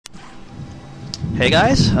Hey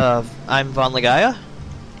guys, I'm Vahn.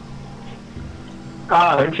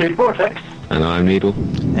 I'm Shade Vortex. And I'm Needle.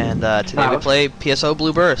 And today we play PSO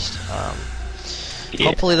Blue Burst. Yeah.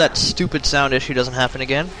 Hopefully that stupid sound issue doesn't happen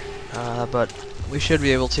again, but we should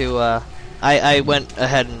be able to. I went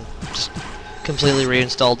ahead and just completely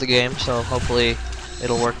reinstalled the game, so hopefully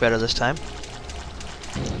it'll work better this time.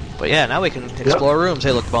 But yeah, now we can explore rooms.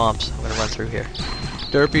 Hey, look, bombs. I'm gonna run through here.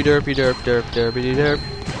 Derpy, derpy, derp, derp, derpy, derp.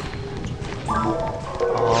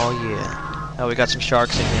 Oh yeah. Oh, we got some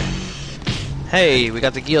sharks in here. Hey, we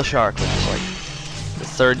got the Geel shark, which is like the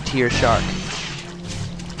third tier shark.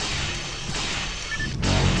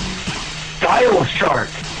 Dial shark.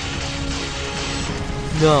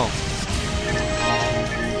 No.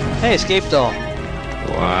 Hey, escape doll.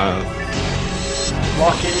 Wow.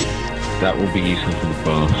 Lucky. That will be useful for the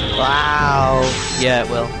boss. Wow. Yeah, it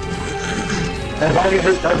will. As long as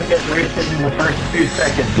it doesn't get wasted in the first few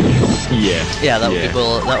seconds. Yeah. Yeah, that would be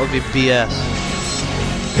bull. That would be BS.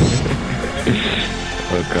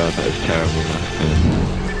 Oh god, that is terrible last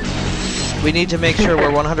time. We need to make sure we're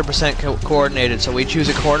 100% coordinated, so we choose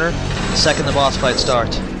a corner the second the boss fight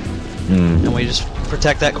starts. And we just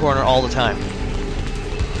protect that corner all the time.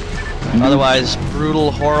 Otherwise,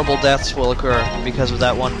 brutal, horrible deaths will occur because of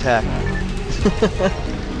that one attack.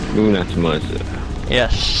 Ooh, that's much.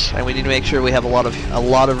 Yes, and we need to make sure we have a lot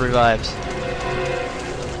of revives.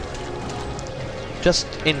 Just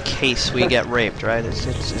in case we get raped, right?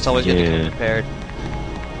 It's always good to come prepared.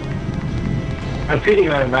 I'm feeding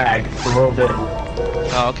my mag for a little bit.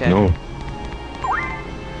 Oh, okay. No.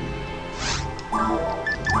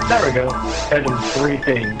 There we go. Fed him 3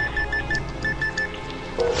 things.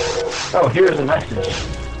 Oh, here's a message.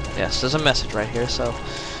 Yes, there's a message right here, so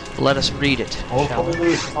let us read it. Shall we?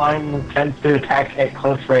 Hopefully slime tends to attack at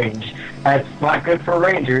close range. That's not good for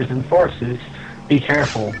rangers and forces. Be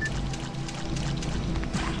careful.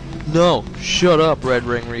 No, shut up, Red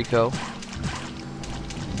Ring Rico.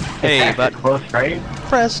 Hey, Attack but at close range?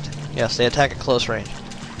 pressed. Yes, they attack at close range,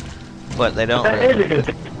 but they don't. That is a good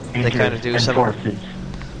thing. They kind of do and some. forces.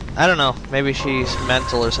 I don't know. Maybe she's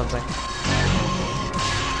mental or something.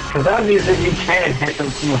 Because that means that you can hit them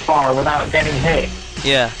from afar without getting hit.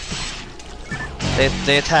 Yeah.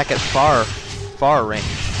 They attack at far range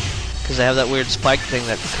because they have that weird spike thing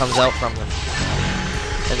that comes out from them,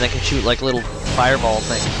 and they can shoot like little fireball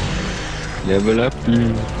things. Level up.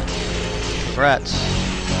 Congrats.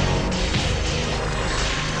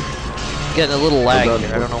 Getting a little lag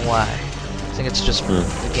here. I don't know why. I think it's just the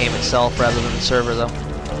game itself rather than the server, though.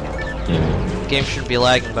 Yeah. The game shouldn't be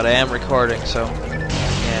lagging, but I am recording, so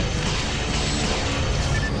yeah.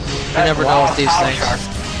 You never know with these things.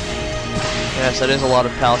 Yes, that is a lot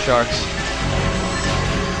of pal sharks.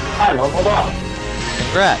 I leveled up.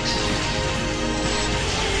 Congrats.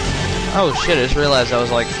 Oh shit! I just realized I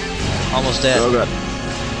was like almost dead. Oh god.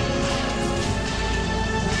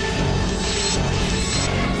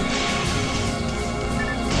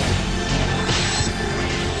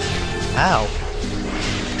 Ow.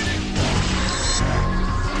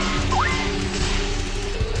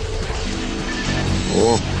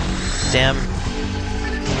 Oh. Damn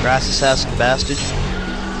grass assassin bastard.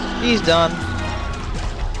 He's done.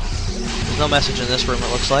 There's no message in this room,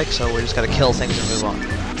 it looks like, so we just gotta kill things and move on.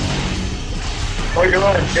 Oh, you're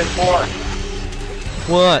right. Guess what?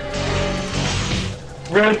 What?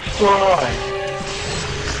 Red slime.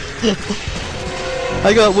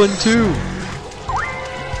 I got one too.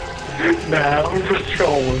 Nah, I'm just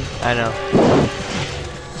trolling. I know.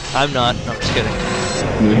 I'm not. No, I'm just kidding.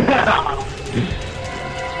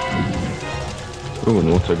 Oh, an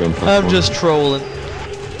auto gun platform. I'm just trolling.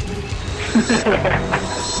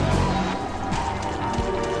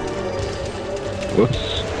 Whoops.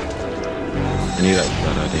 I knew that was a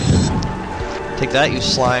bad idea. Take that, you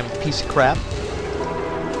slime piece of crap.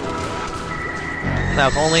 Now,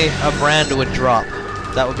 if only a brand would drop,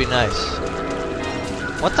 that would be nice.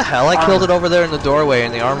 What the hell? I killed it over there in the doorway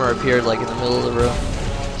and the armor appeared like in the middle of the room.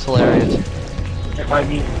 It's hilarious. It might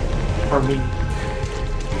be for me.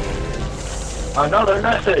 Another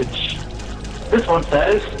message. This one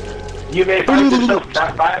says, you may find yourself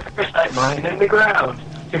trapped by a parasite mine in the ground.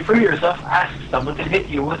 To free yourself, ask someone to hit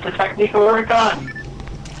you with a technique or a gun.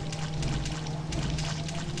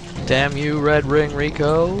 Damn you, Red Ring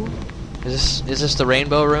Rico. Is this the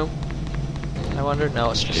rainbow room? I wonder?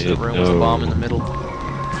 No, it's just the room with a bomb in the middle.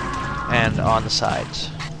 And on the sides.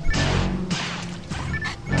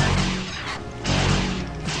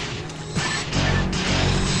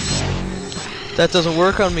 That doesn't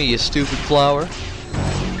work on me, you stupid flower.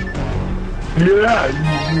 Yeah,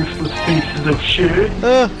 you useless pieces of shit.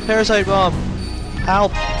 Parasite bomb.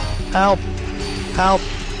 Help. Help. Help!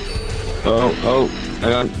 I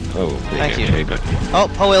got. Oh, Thank you. Okay, got you. Oh,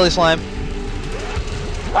 Whaley slime.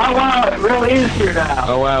 Oh wow, it really is here now.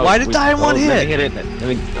 Oh wow. Why did it die in one Let hit? me hit it. Let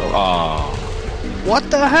me. Oh. What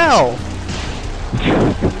the hell?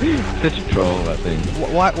 Such a troll, that thing.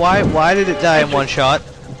 Why did it die in one shot?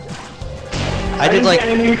 I did didn't like get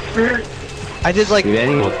any experience. Did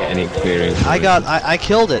anyone get any experience? I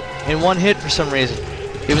killed it in one hit for some reason.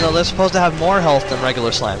 Even though they're supposed to have more health than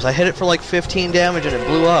regular slimes. I hit it for like 15 damage and it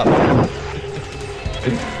blew up.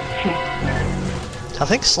 I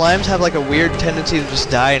think slimes have like a weird tendency to just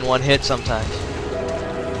die in one hit sometimes.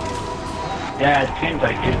 Yeah, it seems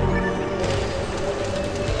like it.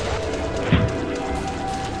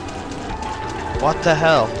 What the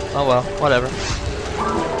hell? Oh well, whatever.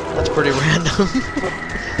 That's pretty random.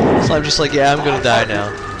 So I'm just like, yeah, I'm gonna die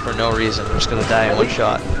now. For no reason. I'm just gonna die in one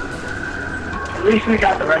shot. At least we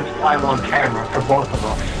got the red slime on camera for both of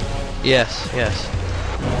us. Yes, yes.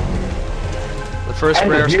 The first And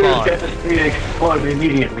rare the viewers spawn. get to see it explode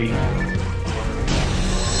immediately. Yeah.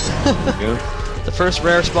 The first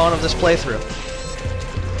rare spawn of this playthrough.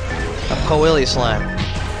 A Poilly slime.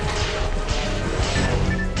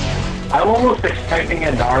 I'm almost expecting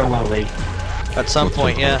a Darlily. At some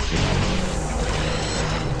point, yeah.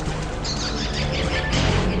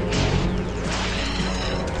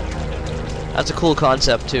 That's a cool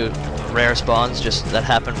concept too. Rare spawns just that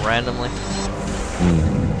happen randomly.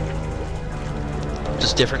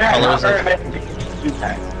 Just different colors.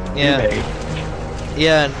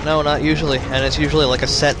 Yeah, no, not usually. And it's usually like a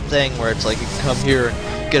set thing where it's like you can come here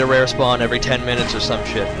and get a rare spawn every 10 minutes or some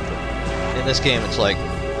shit. In this game, it's like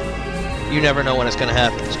you never know when it's gonna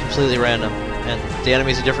happen. It's completely random. And the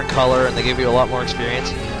enemy's a different color and they give you a lot more experience.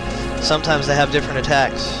 Sometimes they have different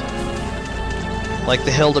attacks. Like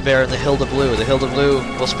the Hilda Bear and the Hilda Blue. The Hilda Blue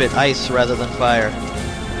will spit ice rather than fire.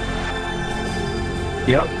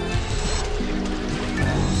 Yep.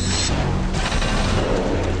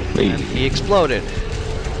 And he exploded.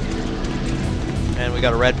 And we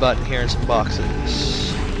got a red button here and some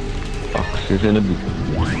boxes. Boxes in a boot.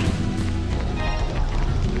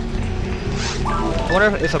 I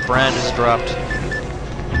wonder if a brand is dropped.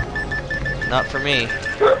 Not for me.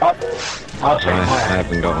 I'll check I mine.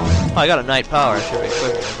 haven't got one. Oh, I got a night power. I should be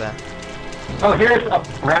equipping with that. Oh, here's a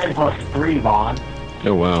brand +3, Vahn.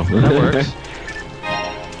 Oh wow. That works.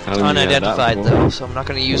 How long have you had that Unidentified for? though, so I'm not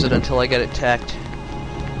going to use it until I get it tagged.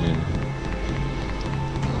 Yeah.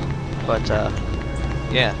 But,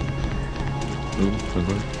 yeah.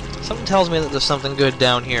 Something tells me that there's something good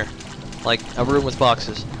down here. Like a room with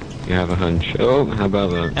boxes. You have a hunch. Oh, how about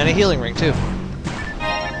that? And a healing ring too.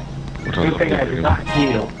 Good thing I did not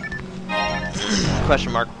heal.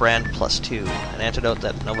 Question mark brand +2. An antidote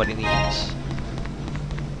that nobody needs.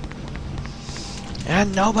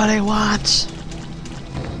 And nobody wants!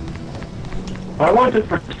 I want it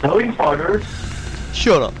for selling fighters.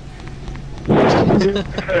 Shut up.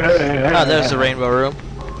 Ah, there's the rainbow room.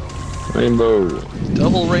 Rainbow.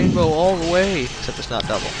 Double rainbow all the way. Except it's not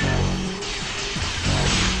double.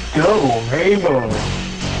 Go, Rainbow.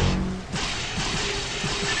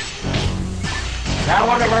 Now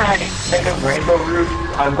whenever I think of Rainbow Root,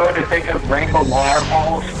 I'm going to think of Rainbow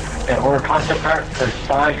Waterfalls or concept art for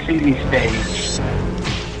Sonic CD stage.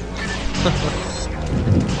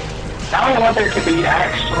 Now I want there to be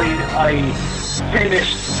actually a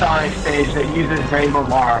finished Sonic stage that uses Rainbow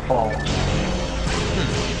Waterfalls.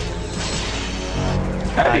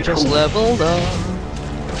 That'd I be just cool. leveled up.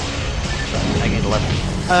 I gained 11.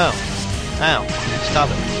 Oh. Ow. Stop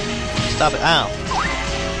it. Stop it. Ow.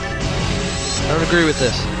 I don't agree with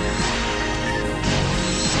this.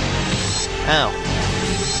 Ow.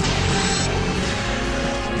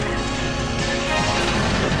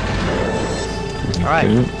 Alright.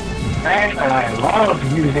 Man, I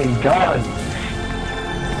love using guns.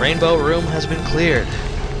 Rainbow room has been cleared.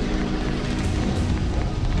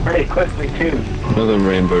 Pretty quickly too. Another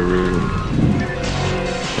rainbow room.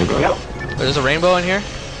 Okay. Yep. Wait, there's a rainbow in here?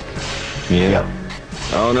 Yeah. Yep.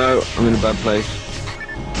 Oh no, I'm in a bad place.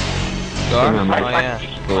 You are? Yeah, Oh man. yeah. I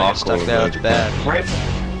Block get stuck all there, the that's bad.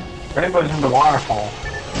 Rainbow's in the waterfall.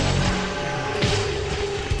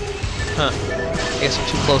 Huh. I guess I'm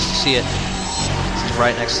too close to see it. It's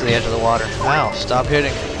right next to the edge of the water. Ow, stop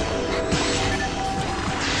hitting it.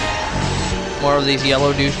 More of these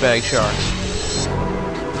yellow douchebag sharks.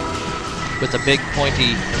 With the big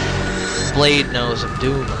pointy blade nose of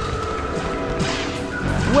doom.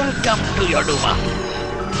 Welcome to your Duma.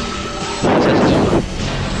 It says Duma.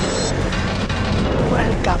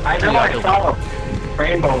 Welcome I to know your I Duma. saw a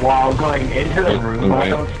rainbow wall going into the room, but I Okay.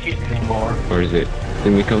 don't see it anymore. Where is it?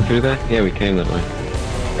 Didn't we come through there? Yeah, we came that way.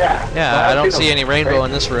 Yeah. Yeah, Well, I don't think see of- any rainbow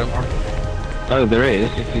in this room. Oh, there is.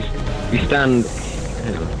 If you stand...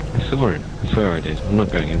 Hang on, I saw it. I swear I did. I'm not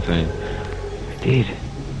going insane. I did.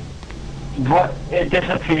 What? It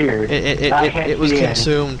disappeared. I can't It was see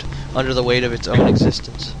consumed under the weight of its own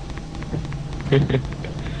existence.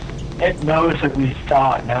 It knows that we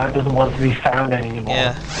saw it. Now it doesn't want to be found anymore.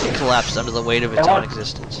 Yeah, it collapsed under the weight of its It own wants-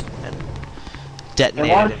 existence and It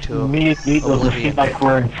detonated wants into me to seem oblivion. like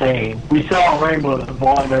we're insane. We saw a rainbow that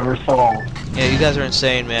Vahn never saw. Yeah, you guys are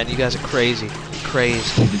insane, man. You guys are crazy.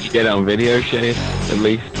 Crazed. Did you get it on video, Shay? At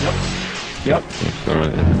least? Yep. That's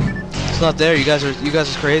alright then. It's not there. You guys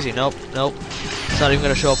are crazy. Nope. It's not even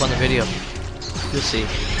gonna show up on the video. You'll see.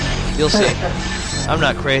 You'll see. I'm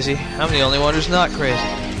not crazy. I'm the only one who's not crazy.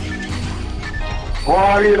 Well,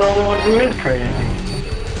 are you the only one who is crazy?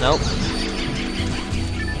 Nope.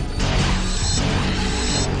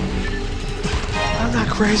 I'm not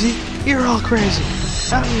crazy. You're all crazy.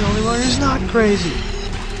 I'm the only one who's not crazy.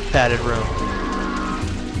 Padded room.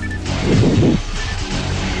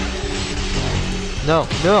 No.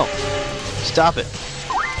 Stop it.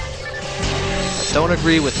 I don't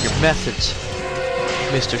agree with your methods,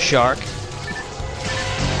 Mr. Shark.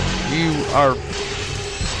 You are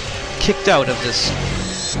kicked out of this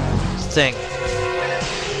thing.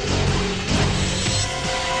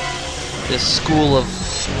 This school of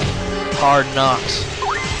hard knocks.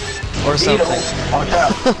 Or something. Beetle, watch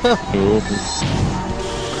out.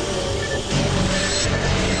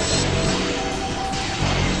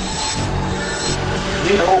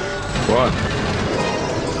 Beetle. What?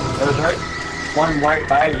 There's one right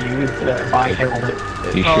by you that I killed it.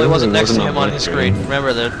 You Probably sure wasn't it next to wasn't him on on my his screen.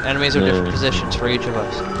 Remember, the enemies have different Yeah. positions for each of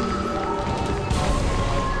us.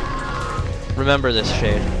 Remember this,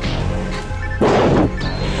 Shade.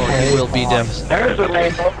 Or you will be devastated. There's the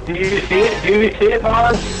rainbow. Do you see it? Do you see it,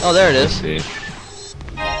 Vahn? Oh, there it Let's is. see.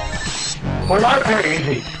 We're not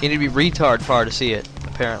crazy. You need to be retard far to see it,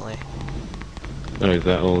 apparently. Oh, is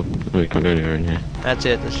that all? Oh, we can't go anywhere in here. That's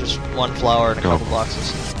it. There's just one flower and a couple Oh.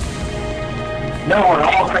 boxes. No, we're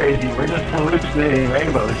all crazy. We're just hallucinating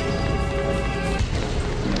rainbows.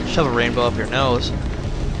 Shove a rainbow up your nose.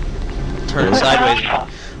 Turn it sideways.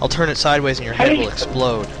 I'll turn it sideways and your head will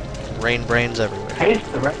explode. Rain brains everywhere.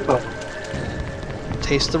 Taste the rainbow.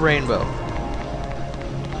 Taste the rainbow.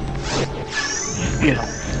 You know.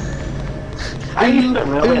 I used to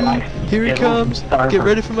really like Here he Skittles comes. and Starburst. Get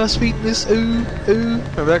ready for my sweetness. Ooh, ooh.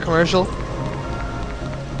 Remember that commercial?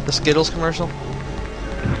 The Skittles commercial?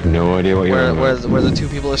 No idea what you're on Where about. the two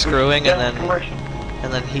people are screwing Yeah, and then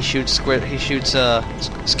commercial. he shoots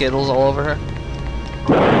Skittles all over her.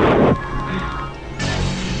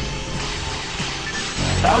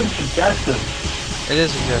 Sounds suggestive. It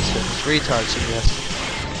is suggestive. It's retard suggestive.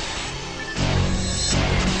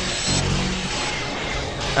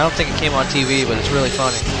 I don't think it came on TV, but it's really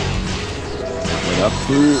funny.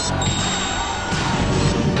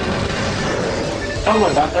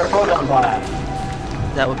 Someone got their photon blast.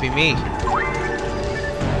 That would be me.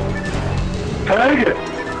 Take it.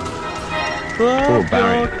 Oh,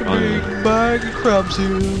 Barry. I've got a big bag of crabs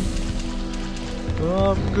here.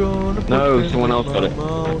 I'm gonna put No, them someone in else my got it.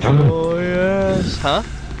 mouth. Damn it. Oh yes. Huh?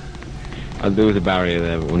 There was a barrier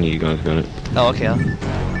there, but one of you guys got it. Oh, okay. I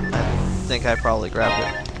think I probably grabbed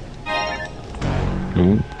it.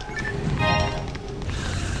 Hmm?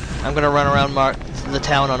 I'm gonna run around the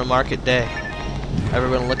town on a market day.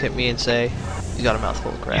 Everyone will look at me and say, "You got a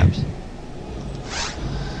mouthful of crabs."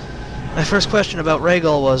 My first question about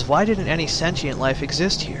Rezul was, why didn't any sentient life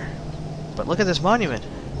exist here? But look at this monument.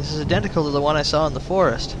 This is identical to the one I saw in the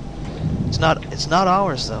forest. It's not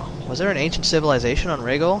ours though. Was there an ancient civilization on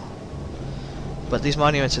Rezul? But these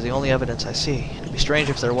monuments are the only evidence I see. It'd be strange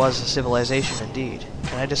if there was a civilization indeed.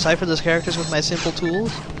 Can I decipher those characters with my simple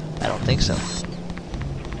tools? I don't think so.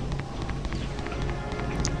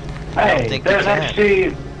 Hey, think there's you can.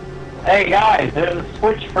 actually... Hey guys, there's a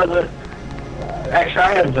switch for the extra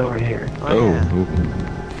items over here. Oh, yeah. ooh.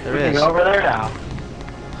 There We can is. go over there now.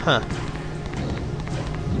 Huh.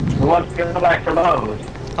 Who wants to go back for those?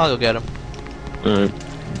 I'll go get them. Alright.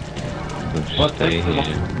 Let's What's stay this?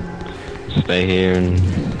 here. Stay here and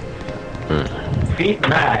Feet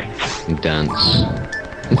mag. dance.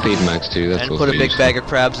 And feed Max too, that's And all put a big useful. bag of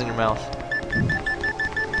crabs in your mouth.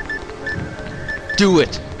 Do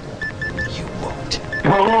it! You won't.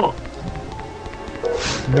 Oh!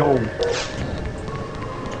 No.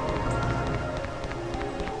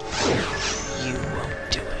 You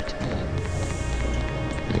won't do it.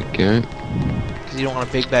 Okay. Because you don't want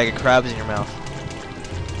a big bag of crabs in your mouth.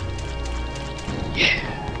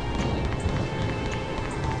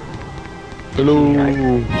 Hello.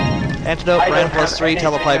 Antidote, I brand don't plus have 3,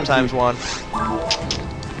 anything telepipe of times you. 1.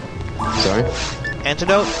 Sorry.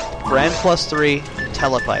 Antidote, brand plus 3,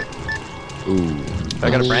 telepipe. Ooh.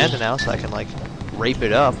 I got a brand now, so I can, like, rape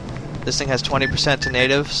it up. This thing has 20% to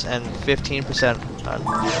natives and 15% on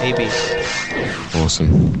ABs.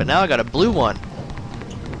 Awesome. But now I got a blue one.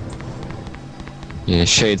 Yeah,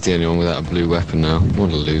 Shade's the only one without a blue weapon now.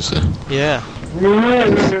 What a loser. Yeah.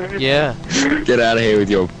 Yeah. Get out of here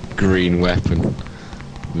with your green weapon.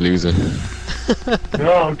 Loser.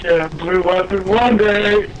 I'll get a blue weapon one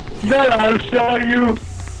day. Then I'll show you.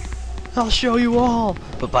 I'll show you all.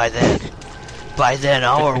 But by then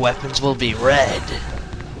our weapons will be red.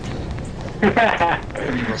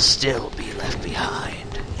 We will still be left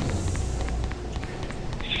behind.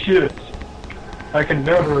 Shit. I can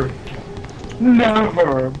never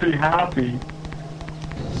be happy.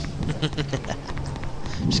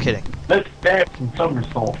 Just kidding. Let's dance some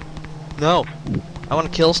somersault. No. I want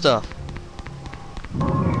to kill stuff.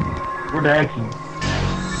 We're dancing.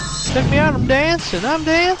 Check me out, I'm dancing.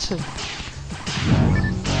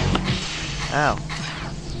 Ow.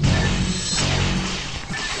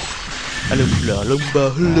 I just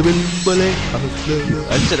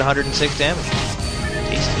did 106 damage.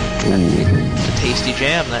 Tasty. Ooh. It's a tasty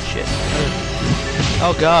jam, that shit.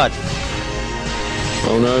 Oh god.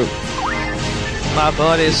 Oh no. My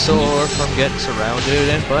butt is sore from getting surrounded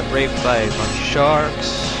and butt raped by a bunch of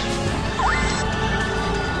sharks.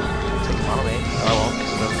 Take them on me. No, I won't,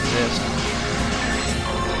 because it doesn't exist.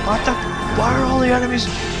 What the? Why are all the enemies'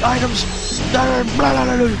 items? I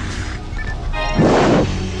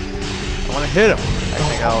want to hit him. I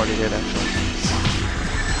think I already did, actually.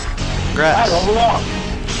 I Congrats. leveled up.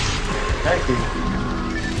 Thank you.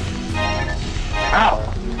 Ow.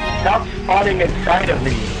 Stop spawning inside of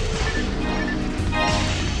me.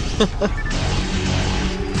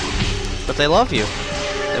 But they love you.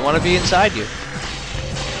 They want to be inside you.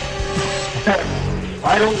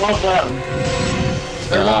 I don't love them.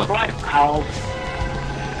 They're not my pals.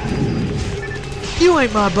 You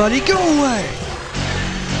ain't my buddy. Go away.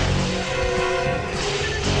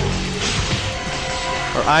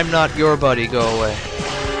 Or I'm not your buddy. Go away.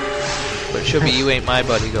 But it should be you ain't my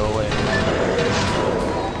buddy. Go away.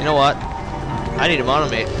 You know what? I need a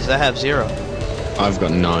monomate because I have 0. I've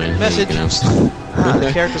got 9. Message. You can have some. Ah,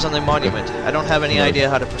 the character's on the monument. I don't have any idea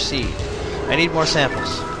how to proceed. I need more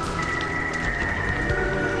samples.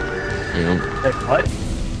 Hang on. Like, what?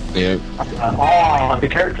 Yeah. The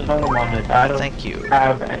character's on the monument. I don't Thank you.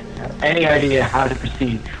 have any idea how to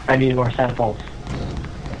proceed. I need more samples.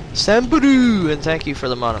 Sampadoo! And thank you for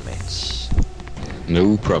the monomates.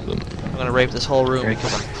 No problem. I'm gonna rape this whole room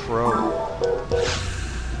because I'm pro.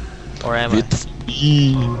 Or am I?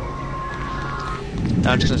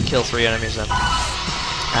 I'm just gonna kill 3 enemies then.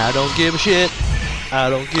 I don't give a shit. I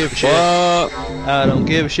don't give a shit. What? I don't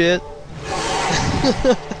give a shit.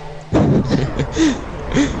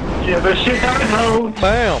 Give a shit out of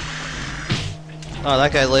Bam! Oh,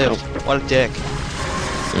 that guy lived. What a dick.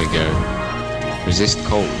 There we go. Resist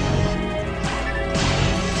cold.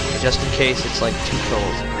 Just in case it's like too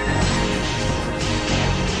cold.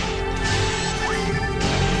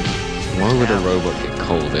 Why would a robot get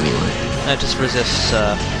cold anyway? That just resists,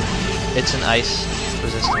 it's an ice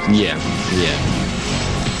resistance. Yeah, yeah.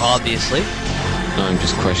 Obviously. I'm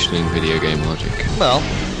just questioning video game logic. Well,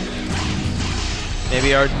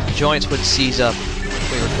 maybe our joints would seize up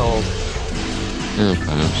if we were cold. Yeah,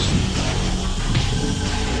 perhaps.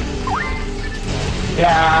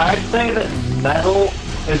 Yeah, I'd say that metal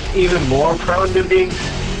is even more prone to being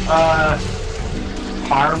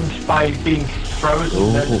harmed by being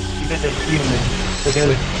frozen than even a human.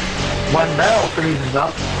 Because when metal freezes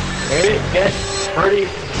up, it gets pretty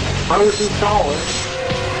frozen solid.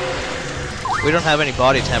 We don't have any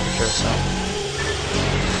body temperature, so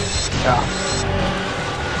Yeah.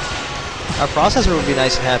 our processor would be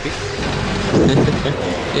nice and happy.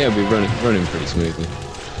 Yeah, it'll be running pretty smoothly.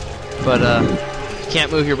 But you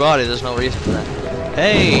can't move your body. There's no reason for that.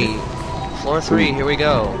 Hey, floor 3. Here we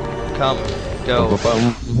go. Come, go.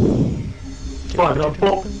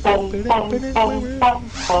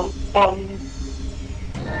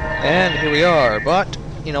 And here we are. But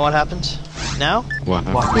you know what happens now? What?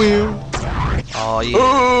 Oh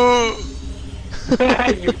yeah.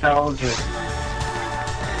 You found it.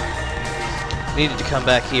 Needed to come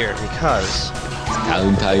back here because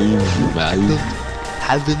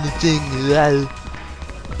Having the thing.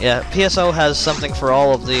 Yeah, PSO has something for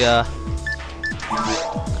all of the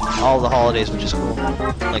holidays, which is cool.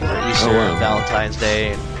 Like for Easter, Oh, wow. and Valentine's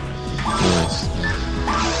Day, and Nice.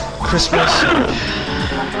 Christmas.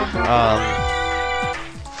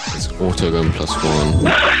 It's autogun +1.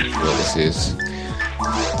 What this is?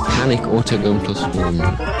 Panic autogun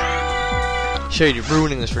 +1. Sure, you're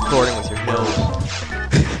ruining this recording with your nose.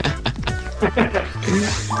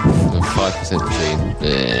 5% machine.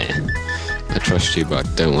 I trust you, but I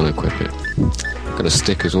don't want to equip it. Got a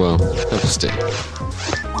stick as well. Have a stick.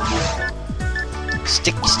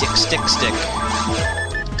 Stick.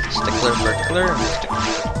 Stickler, burglar, stick.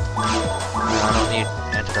 I don't need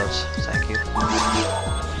antidotes, thank you.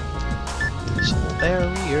 Soul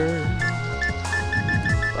barrier.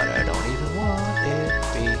 But I don't even want it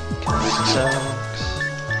because it sucks.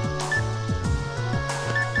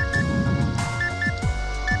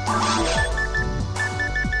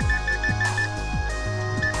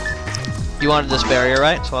 You wanted this barrier,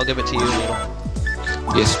 right? So I'll give it to you, Needle.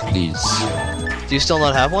 Yes, please. Do you still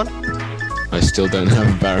not have one? I still don't have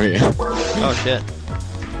a barrier. Oh shit.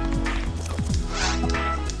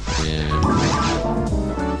 Yeah.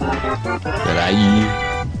 But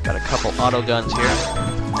Got a couple auto guns here.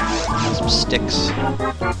 Some sticks.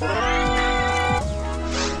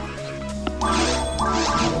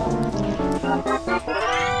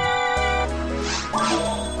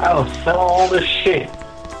 I'll sell all this shit.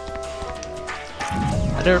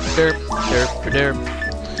 Derp.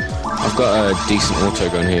 I've got a decent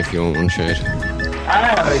autogun here if you want one, Shade.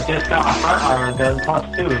 I just got a front armor gun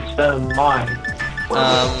 +2 instead of mine.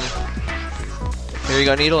 Here you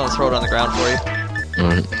go, Needle, and I'll throw it on the ground for you.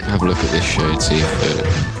 Alright, have a look at this, Shade, see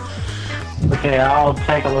if Okay, I'll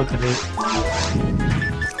take a look at it.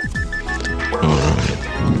 Alright.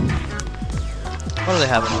 What do they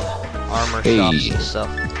have in the armor shops and stuff?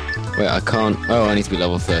 Wait, I can't... Oh, I need to be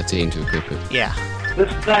level 13 to equip it. Yeah. This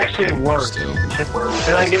actually works. Still.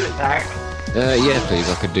 Should I give it back? Yeah, please,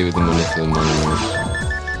 I could do with the money for the monomers.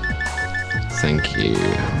 Thank you.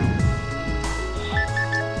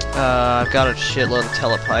 I've got a shitload of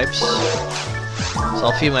telepipes. So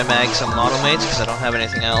I'll feed my mag some monomates because I don't have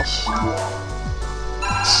anything else.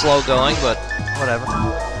 It's slow going, but whatever.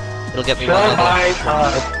 It'll get me Should one I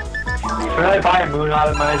level. buy a moon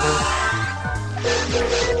atomizer?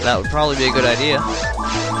 That would probably be a good idea.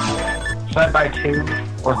 Should I buy 2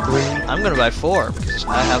 or 3? I'm gonna buy 4 because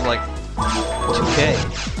I have like 2k.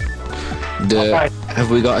 Have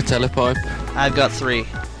we got a telepipe? I've got 3.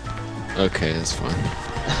 Okay, that's fine.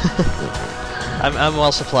 I'm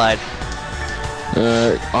well supplied.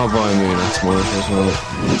 I'll buy a moon atomizer as well.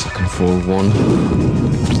 So I can afford one.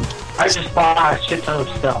 I just bought a shit ton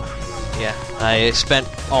of stuff. Yeah, I spent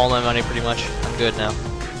all my money pretty much. I'm good now.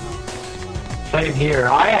 Same here.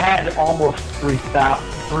 I had almost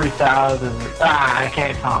 3,000. I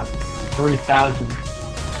can't talk. 3,000.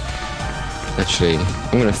 Actually,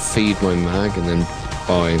 I'm gonna feed my mag and then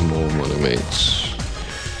buy more monomates.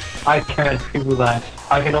 I can't do that.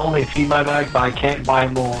 I can only feed my mag, but I can't buy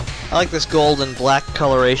more. I like this gold and black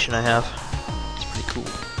coloration I have. It's pretty cool.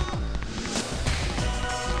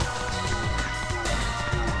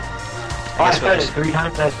 I spent it 3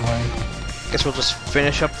 times anyway. Guess we'll just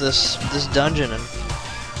finish up this dungeon and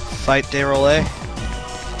fight Derole.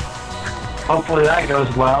 Hopefully that goes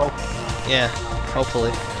well. Yeah,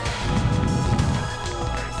 hopefully.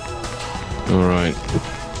 Alright.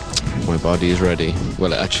 My body is ready.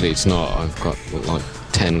 Well, actually, it's not. I've got like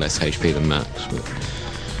 10 less HP than max. But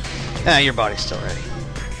Ah, your body's still ready.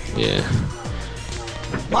 yeah.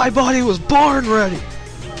 My body was born ready!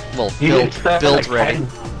 Well, built ready.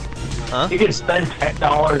 Huh? You can spend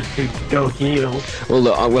 $10 to go heal. Well,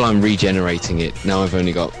 look, I'm regenerating it. Now I've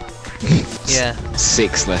only got Yeah.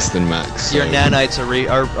 6 less than max. So Your nanites are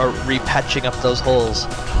repatching up those holes.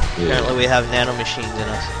 yeah. Apparently we have nanomachines in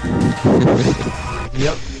us.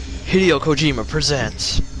 Yep. Hideo Kojima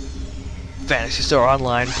presents Fantasy Star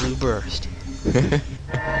Online Blue Burst.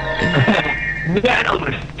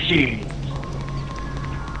 Nanomachine.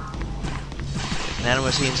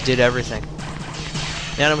 Nanomachines did everything.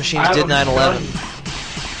 Nanomachines did 9/11.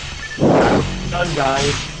 Gun,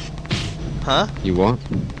 guys. Huh? You what?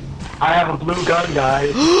 I have a blue gun,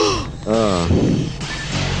 guys. Oh.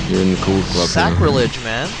 You're in the cool club now. Sacrilege,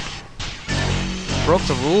 man. Broke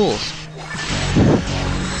the rules.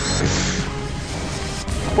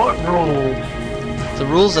 What rules? The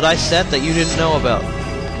rules that I set that you didn't know about.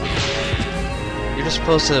 You're just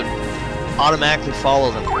supposed to automatically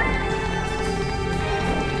follow them.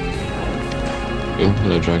 Oh,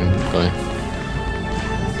 hello, dragon. Bye.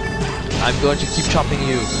 I'm going to keep chopping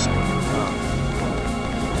you. Oh.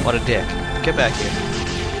 What a dick. Get back here.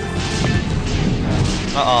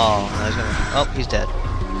 Uh-oh. Oh, he's dead.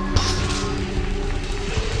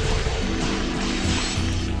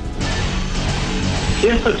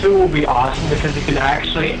 PSO 2 will be awesome because you can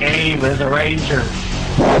actually aim as a ranger.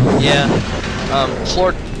 Yeah.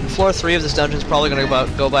 Floor 3 of this dungeon is probably going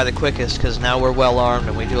to go by the quickest, because now we're well armed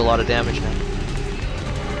and we do a lot of damage now.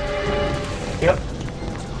 Yep.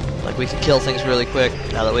 Like, we can kill things really quick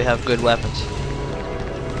now that we have good weapons.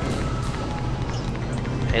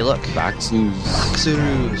 Hey, look. Baxus.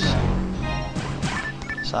 Baxus.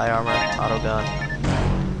 Psi armor, auto gun.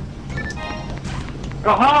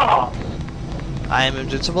 Aha! I am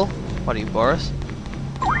invincible? What are you, Boris?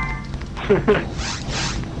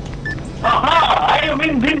 Aha! I am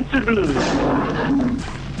invincible!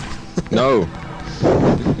 No.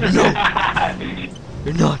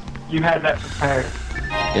 You're not. You had that prepared.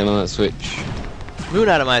 Get on that switch. Moon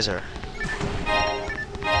atomizer.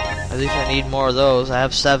 At least I need more of those. I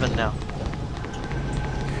have 7 now.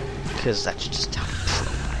 Because that's just how pro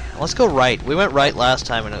I am. Let's go right. We went right last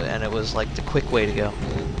time and it was like the quick way to go.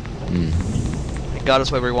 It got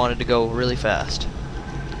us where we wanted to go really fast.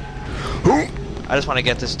 I just want to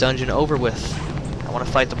get this dungeon over with. I want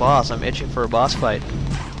to fight the boss. I'm itching for a boss fight.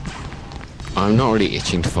 I'm not really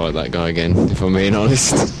itching to fight that guy again, if I'm being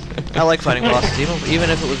honest. I like fighting bosses. Even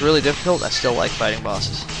if it was really difficult, I still like fighting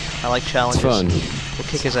bosses. I like challenges. It's fun. We'll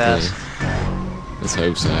kick his ass. Yeah. Let's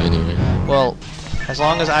hope so, anyway. Well, as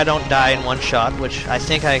long as I don't die in one shot, which I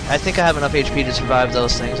think I have enough HP to survive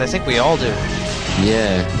those things. I think we all do.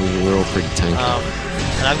 Yeah, we're all pretty tanky.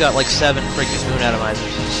 And I've got like 7 freaking moon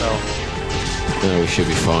atomizers, so No, we should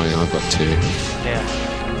be fine. I've got 2. yeah.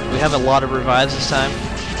 We have a lot of revives this time.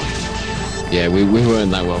 Yeah, we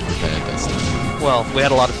weren't that well prepared this time. Well, we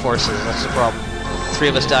had a lot of forces, that's the problem. 3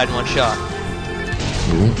 of us died in one shot.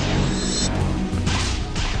 Ooh.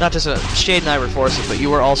 Not just Shade and I were forces, but you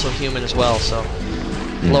were also human as well, so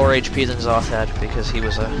lower HP than Zoth had because he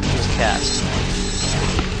was cast.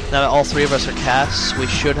 Now that all 3 of us are casts, we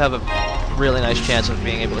should have a really nice chance of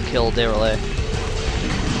being able to kill Derelay.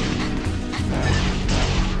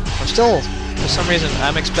 I'm still, for some reason,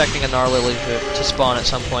 I'm expecting a Gnarlily to spawn at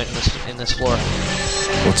some point in this floor.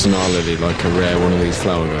 What's an Lily, like a rare one of these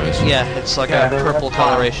flower guys? Yeah, it's like a purple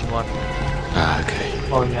coloration one. Ah, okay.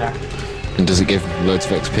 Oh yeah. And does it give loads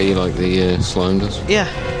of XP like the slime does? Yeah,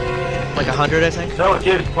 like 100, I think. No, it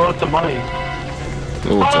gives loads of money.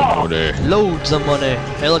 Loads of money. Loads of money.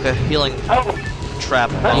 Hey, look, a healing Oh,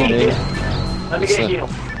 trap. let me Oh, get, let me What's get that?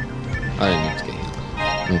 healed. I don't need to get healed.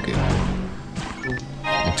 I'm good.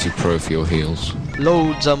 I'm too pro for your heals.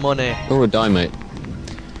 Loads of money. Oh, a diamate.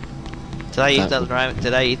 Did I eat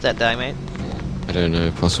that diamate? I don't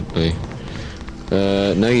know, possibly.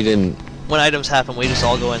 No you didn't. When items happen, we just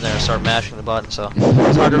all go in there and start mashing the button, so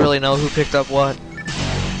it's hard to really know who picked up what.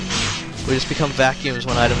 We just become vacuums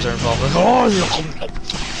when items are involved. Like, oh,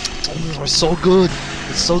 it's so good.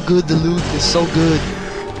 It's so good, the loot is so good.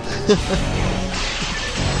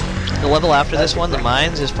 The level after this one, the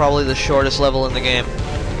mines, is probably the shortest level in the game.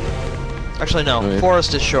 Actually, no, Oh, yeah.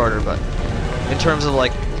 forest is shorter, but in terms of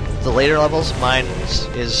like the later levels, mine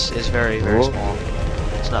is very, very Whoa. small.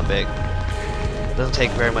 It's not big. It doesn't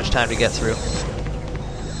take very much time to get through.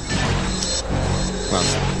 Well,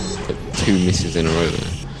 2 misses in a row there.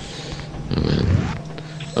 Oh man.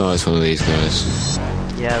 Oh, it's one of these guys.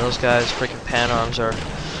 Yeah, those guys, freaking pan arms, are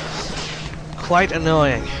quite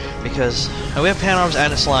annoying because we have pan arms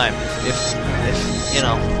and a slime. If you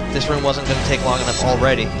know, this room wasn't going to take long enough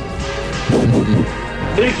already.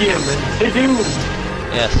 Dig him and dig him.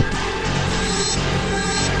 Yes.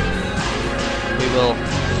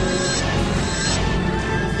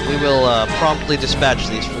 We will promptly dispatch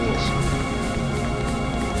these fools.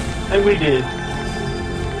 And we did.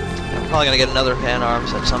 I'm probably gonna get another pan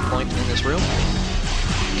arms at some point in this room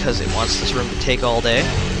because it wants this room to take all day.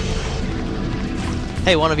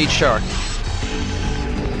 Hey, one of each shark.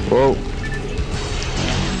 Whoa.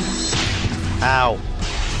 Ow.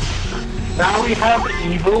 Now we have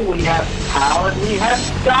evil, we have power, and we have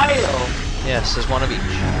style. Yes, there's one of each.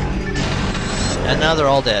 And now they're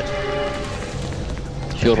all dead.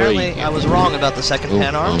 Sure. Apparently, I was wrong about the second Oh,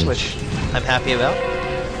 pan arms, arms. which I'm happy about.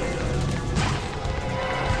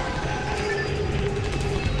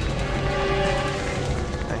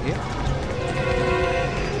 Thank you.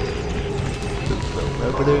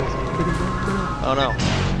 Oh no.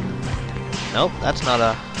 Nope, that's not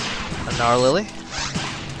a Gnarlily.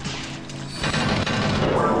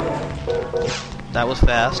 That was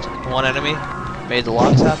fast. One enemy made the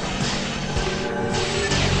locks happen.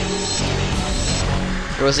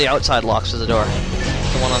 There was the outside locks to the door.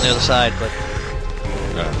 The one on the other side, but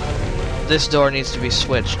this door needs to be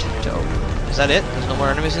switched to open. Is that it? There's no more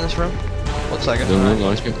enemies in this room? Looks like it. Don't look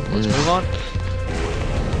like it. Let's move on.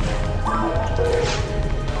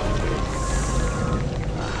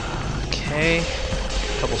 Okay.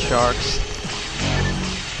 Couple sharks.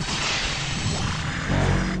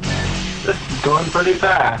 going pretty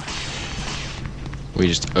fast. We're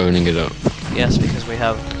just owning it up. Yes, because we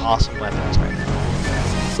have awesome weapons right now.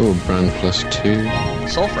 Oh, brand +2.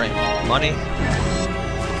 Soul frame, money,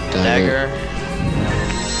 Dagger. dagger.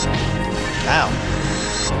 Ow.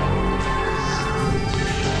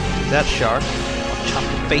 That shark. I'll chop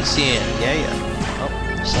your face in. Yeah, yeah. Oh,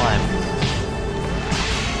 slime.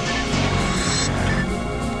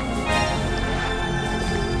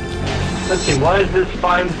 Let's see, what is this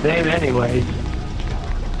slime's name anyways?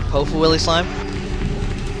 Pofu Willy slime?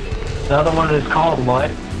 The other one is called what?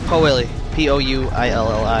 Powilly.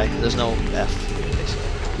 P-O-U-I-L-L-I. There's no F, basically.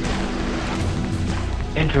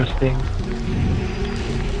 Interesting.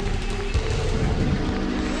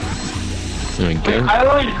 There we go. I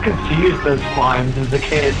always confused those slimes as a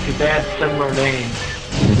kid because they had similar names.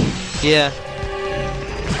 Yeah.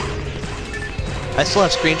 I still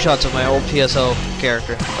have screenshots of my old PSO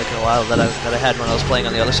character, like in a while that I had when I was playing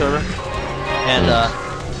on the other server. And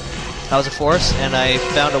I was a force, and I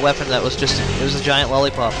found a weapon that was just, it was a giant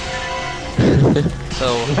lollipop.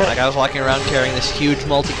 So, like, I was walking around carrying this huge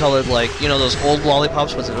multicolored, like, you know those old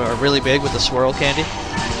lollipops with are really big with the swirl candy?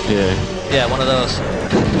 Yeah. Yeah, one of those.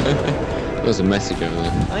 There's a message over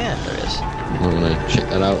there. Oh yeah, there is. I'm gonna check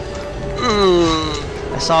that out.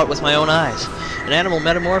 I saw it with my own eyes. An animal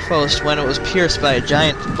metamorphosed when it was pierced by a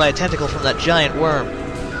tentacle from that giant worm.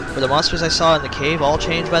 Were the monsters I saw in the cave all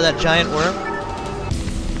changed by that giant worm?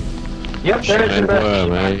 Yep, there's the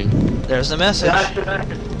message. There's the message. That's the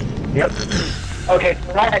message. Yep. Okay,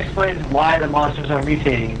 so that explains why the monsters are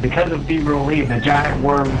mutating. Because of Fever Lee, the giant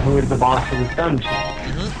worm who is the boss of this dungeon.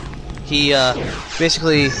 He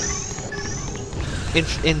basically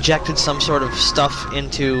injected some sort of stuff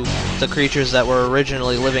into the creatures that were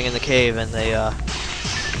originally living in the cave, and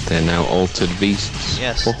they're now altered beasts.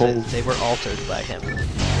 Yes, they were altered by him.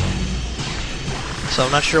 So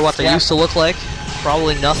I'm not sure what they used to look like.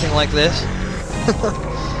 Probably nothing like this.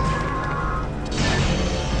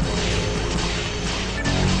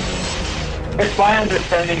 It's my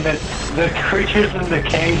understanding that the creatures in the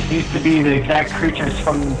caves used to be the exact creatures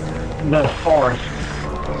from the forest.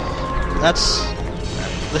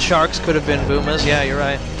 The sharks could have been Boomas, yeah, you're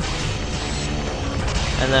right.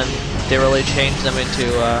 And then they really changed them into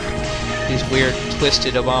these weird,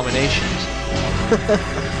 twisted abominations.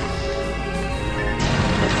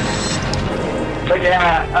 But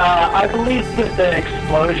yeah, I believe that the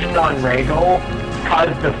explosion on Rezul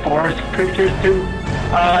caused the forest creatures to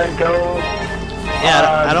go...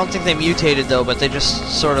 Yeah, I don't think they mutated though, but they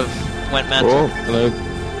just sort of went mental. Oh, hello.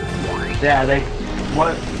 Yeah,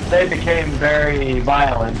 they became very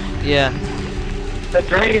violent. Yeah. The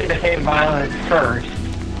dragon became violent first,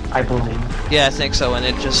 I believe. Yeah, I think so, and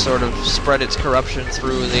it just sort of spread its corruption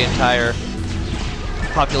through the entire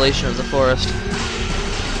population of the forest.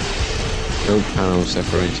 No panel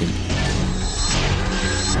separating.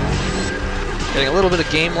 Getting a little bit of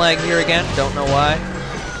game lag here again, don't know why.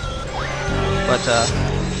 But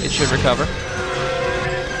it should recover.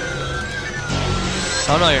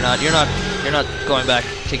 Oh no, you're not. You're not going back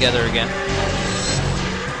together again.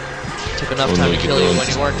 Took enough time to kill you when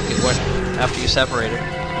you weren't after you separated.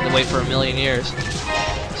 To wait for 1,000,000 years.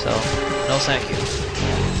 So, no thank you.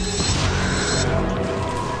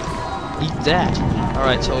 Eat that.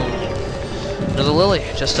 Alright, so another lily.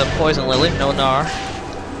 Just a poison lily, no gnar.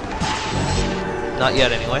 Not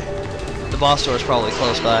yet anyway. The boss door is probably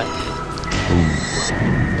close by.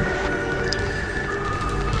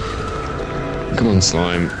 Come on,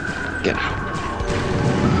 slime. Get out.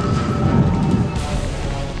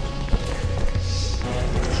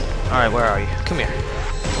 Alright, where are you? Come here.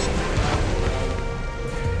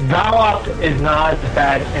 Valop is not as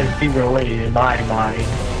bad as Fever Lee in my mind.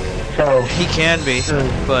 So He can be,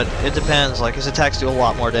 but it depends. Like, his attacks do a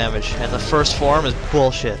lot more damage, and the first form is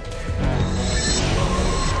bullshit.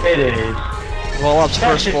 it is. Valop's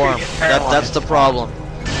That first should be form, paralyzed. that's the problem.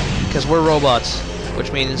 Because we're robots,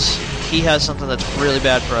 which means he has something that's really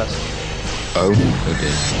bad for us. Oh,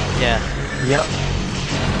 okay. Yeah. Yep.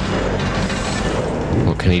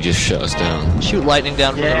 Well, can he just shut us down? Shoot lightning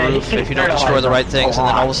down from Yeah, the he roof can if you don't destroy paralyze the right us things, a and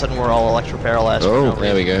then all of lot. a sudden we're all electro-paralyzed. for Oh, no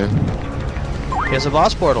there we reason. go. Here's a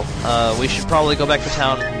boss portal. We should probably go back to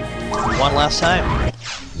town one last time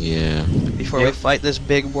Yeah. before we fight this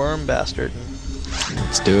big worm bastard.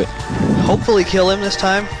 Let's do it. Hopefully kill him this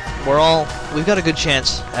time. We've got a good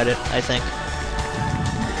chance at it, I think.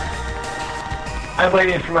 I'm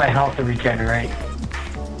waiting for my health to regenerate.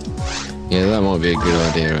 Yeah, that might be a good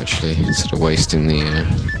idea actually, instead of wasting the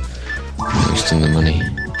money.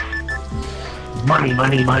 Money,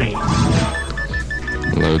 money, money.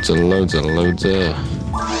 Loads of.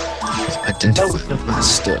 Identify my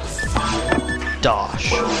stuff.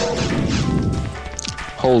 Dosh.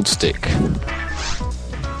 Hold stick.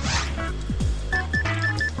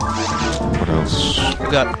 What else?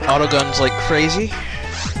 We've got auto guns like crazy.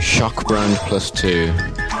 Shock brand +2. Do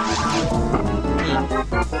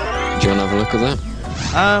you want to have a look at that?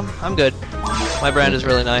 I'm good. My brand is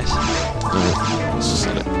really nice. Alright, let's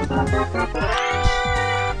set it.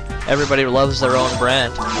 Everybody loves their own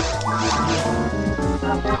brand.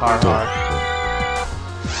 Har har.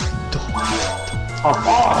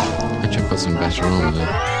 Actually, I've got some better armor there.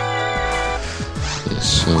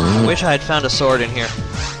 Yes, I wish I had found a sword in here.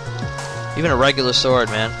 Even a regular sword,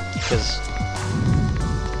 man. Because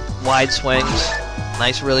wide swings,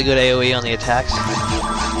 nice, really good AoE on the attacks.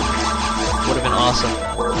 Would have been awesome.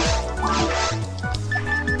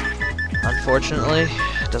 Unfortunately,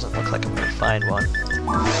 it doesn't look like I'm going to find one.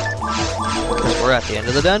 Because we're at the end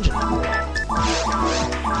of the dungeon.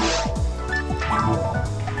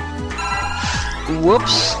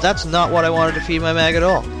 Whoops, that's not what I wanted to feed my mag at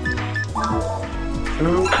all.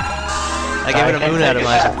 I gave it a moon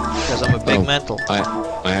atomizer, because I'm a big mental. I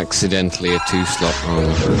accidentally a 2-slot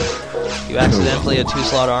armor. You accidentally a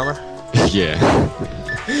 2-slot armor? Yeah.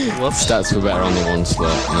 Whoops. Stats were better on the 1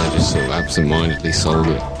 slot, and I just sort of absent-mindedly sold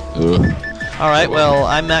it. Ugh. Alright, well,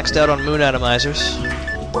 I'm maxed out on moon atomizers.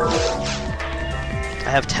 I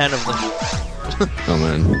have 10 of them. Oh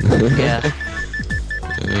man. Yeah.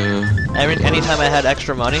 Anytime I had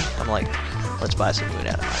extra money, I'm like, let's buy some moon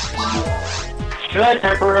atomizers. Should I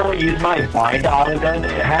temporarily use my bind auto gun?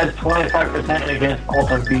 It has 25% against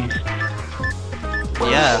Ultimate Beast.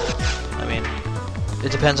 Yeah. I mean,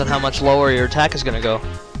 it depends on how much lower your attack is going to go.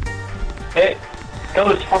 It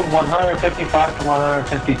goes from 155 to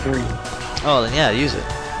 153. Oh, then yeah, use it.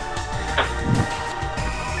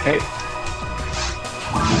 Okay.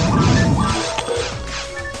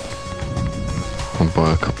 I'll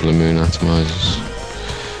buy a couple of moon atomizers.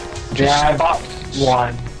 Yeah, I bought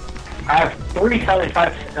one. I have 3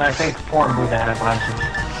 teletypes and I think 4 moon atomizers.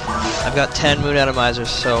 I've got 10 moon atomizers,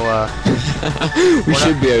 so we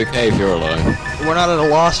should be okay if you're alive. we're not at a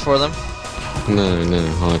loss for them. No,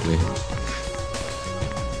 hardly.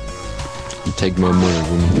 You take my money,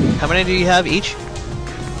 woman. How many do you have each?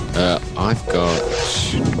 I've got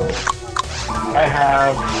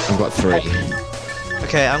 3.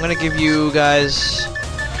 Okay, I'm gonna give you guys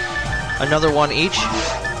another one each.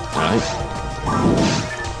 Alright.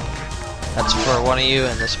 That's for one of you,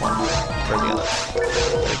 and this one for the other.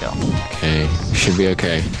 There we go. Okay, should be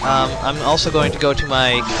okay. I'm also going to go to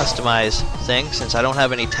my customize thing, since I don't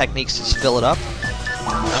have any techniques to fill it up.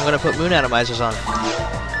 I'm gonna put moon atomizers on it.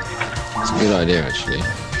 It's a good idea, actually.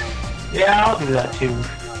 Yeah, I'll do that too.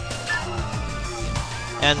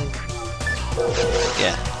 And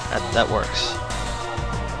yeah, that works.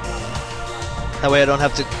 That way I don't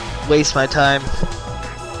have to waste my time.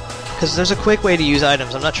 Because there's a quick way to use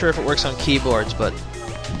items. I'm not sure if it works on keyboards, but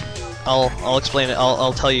I'll explain it.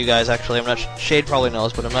 I'll tell you guys actually. I'm not Shade probably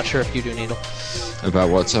knows, but I'm not sure if you do, Needle. About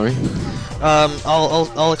what, sorry?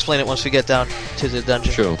 I'll explain it once we get down to the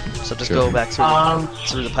dungeon. Sure. So just go back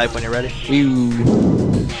through the pipe when you're ready.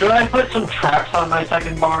 Should I put some traps on my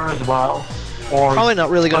second bar as well? Or Probably not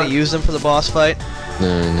really going to use them for the boss fight.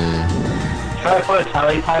 No. should I put a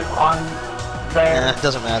teletype on there? Nah, it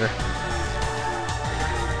doesn't matter.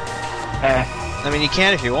 Eh. I mean, you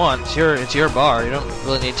can if you want. It's your bar. You don't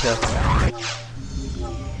really need to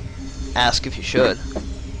ask if you should.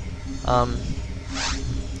 I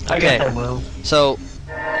Okay. guess I will. So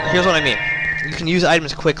here's what I mean. You can use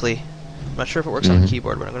items quickly. I'm not sure if it works on the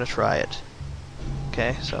keyboard, but I'm going to try it.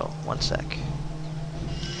 Okay, so 1 sec.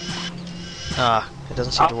 Ah, it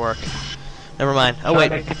doesn't seem to work. Never mind. Oh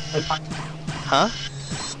wait. Huh?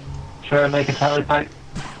 Should I make a teletype?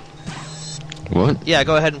 What? Yeah,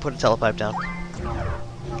 go ahead and put a telepipe down.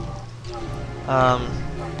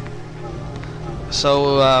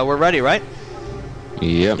 So we're ready, right?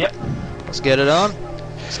 Yep. Let's get it on.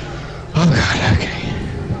 Oh god, okay.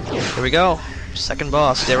 Here we go. Second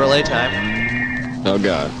boss, day relay time. Oh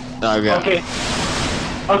god. Oh god.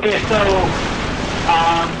 Okay, so,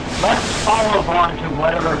 let's follow Vahn to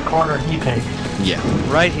whatever corner he picks. Yeah.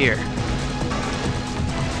 Right here.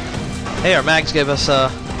 Hey, our mags gave us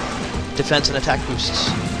defense and attack boosts.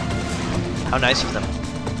 How nice of them.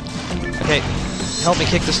 Okay, help me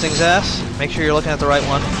kick this thing's ass. Make sure you're looking at the right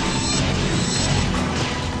one.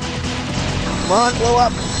 Come on, blow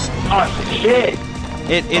up! Oh, shit!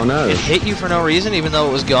 It no. it hit you for no reason, even though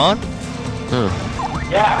it was gone? Oh.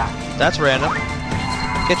 Yeah! That's random.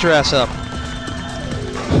 Get your ass up.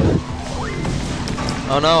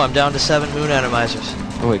 Oh no, I'm down to 7 moon atomizers.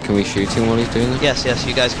 Oh wait, can we shoot him while he's doing that? Yes,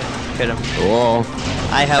 you guys can hit him. Whoa.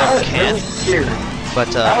 I That however was can't. really weird. But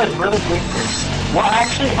That was really weird. What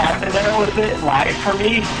actually happened there was it lagged for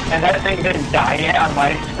me, and that thing didn't die yet on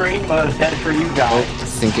my screen, but it was dead for you Oh, guys. I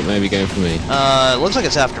think it may be going for me. it looks like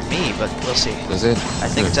it's after me, but we'll see. Does it? I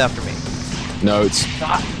think it's after me. No, it's...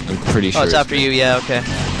 Not, I'm pretty sure Oh, it's after you. Yeah, okay.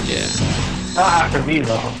 Yeah. not after me,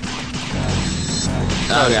 though.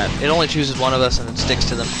 Oh, yeah. It only chooses one of us and it sticks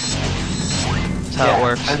to them. That's how it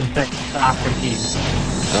works. I just think it's after me.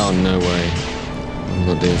 Oh, no way. I'm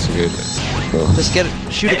not doing so good. Oh. Just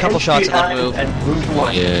shoot a couple shots and then move. And move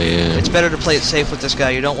one. Yeah, yeah. It's better to play it safe with this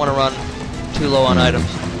guy. You don't want to run too low on items.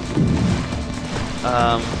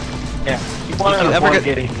 Yeah. You want If you to ever avoid get-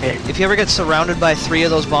 getting hit. If you ever get surrounded by 3 of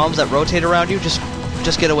those bombs that rotate around you, just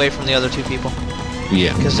get away from the other 2 people,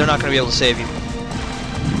 Yeah. because they're not going to be able to save you.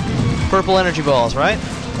 Purple energy balls, right?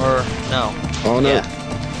 Or no? Oh, no. Yeah.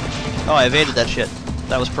 Oh, I evaded that shit.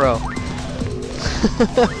 That was pro.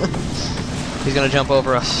 He's gonna jump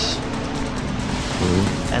over us.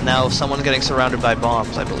 And now someone's getting surrounded by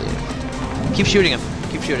bombs, I believe. Keep shooting him.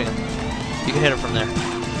 Keep shooting him. You can hit him from there.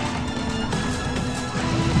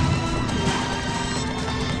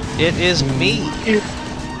 It is me.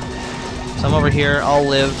 So I'm over here. I'll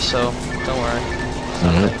live, so don't worry.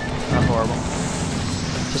 It's not horrible.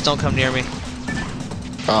 Just don't come near me.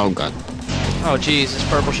 Oh, God. Oh, jeez, this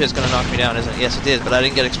purple shit's gonna knock me down, isn't it? Yes, it did, but I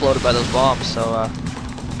didn't get exploded by those bombs, so,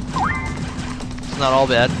 it's not all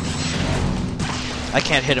bad. I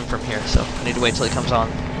can't hit him from here, so I need to wait till he comes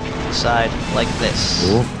on the side, like this.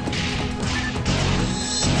 Ooh.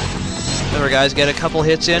 Remember, guys, get a couple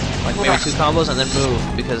hits in, like maybe 2 combos, and then move,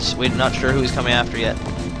 because we're not sure who he's coming after yet.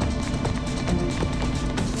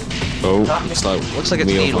 Oh, Looks like it's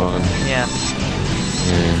me or Needle. Vahn. Yeah.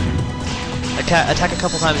 Yeah. Attack a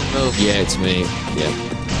couple times and move. Yeah, it's me. Yeah.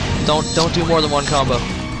 Don't do more than 1 combo.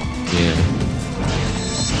 Yeah.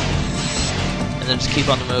 And then just keep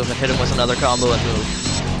on the move and hit him with another combo and move.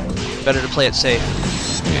 Better to play it safe.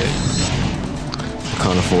 Yeah. I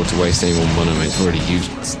can't afford to waste any more money, mate. It's already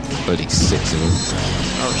used bloody 6 of them.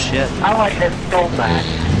 Oh shit. I like it so bad.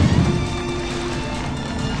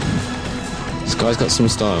 This guy's got some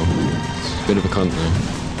style. He's a bit of a cunt though.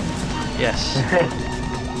 Yes.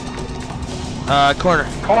 Corner.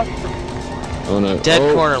 Oh no. Dead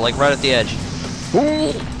oh. corner, like right at the edge.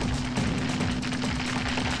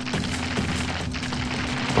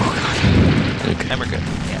 Oh god. Okay. And we're good.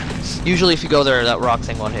 Yeah. Usually if you go there, that rock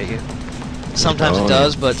thing won't hit you. Sometimes it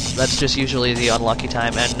does, but that's just usually the unlucky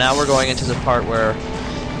time. And now we're going into the part where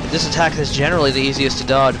this attack is generally the easiest to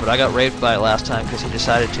dodge, but I got raped by it last time because he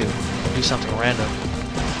decided to do something random.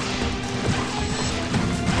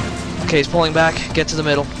 Okay, he's pulling back. Get to the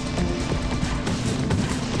middle.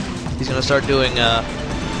 He's gonna start doing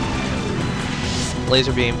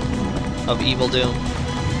laser beam of evil doom.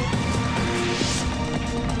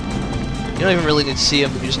 You don't even really need to see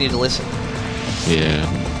him, you just need to listen. Yeah.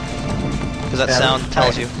 Because that sound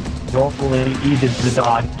tells you. Don't really eat the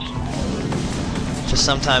dodge. Just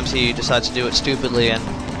sometimes he decides to do it stupidly and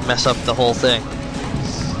mess up the whole thing.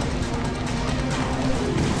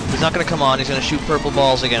 He's not gonna come on, he's gonna shoot purple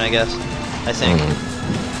balls again, I guess. I think.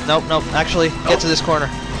 Nope, nope, actually, get to this corner.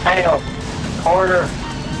 Tail. Corner.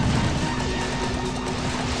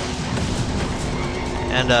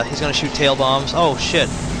 And he's gonna shoot tail bombs. Oh shit.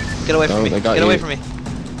 Get away from me. Get away from me.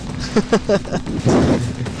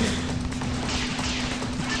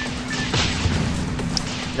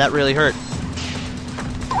 That really hurt.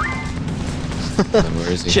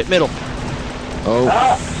 Where is he? Shit, middle. Oh.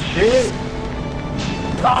 Ah, shit.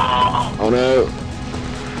 Ah. Oh no.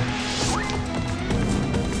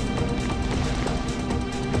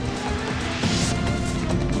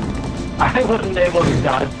 I wasn't able to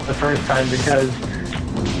dodge the first time because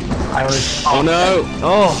I was... Oh no.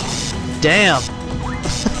 Oh, damn.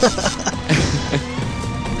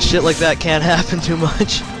 Shit like that can't happen too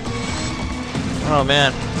much. Oh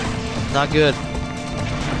man, not good.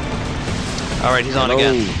 Alright, he's on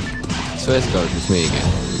again. Swear to God, it's me again.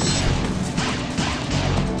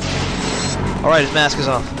 Alright, his mask is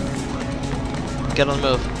off. Get on the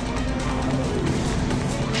move.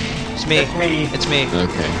 It's me. It's me. It's me.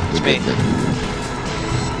 Okay. It's we're me. good then.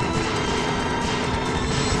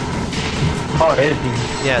 Oh, it is you.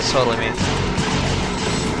 Yeah, it's totally me.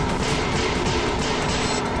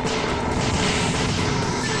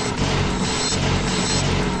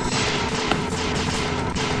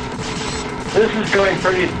 This is going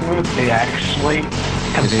pretty smoothly, actually,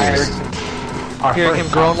 compared is. to our Hearing first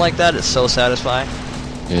him groan time. like that is so satisfying.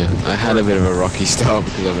 Yeah, I had a bit of a rocky start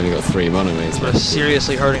because I've only got 3 monomates. We're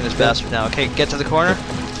seriously hurting this bastard now. Okay, get to the corner.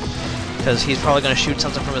 Because he's probably going to shoot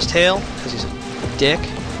something from his tail. Because he's a dick.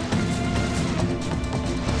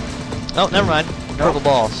 Oh, never mind. Purple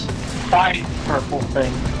balls. Fight purple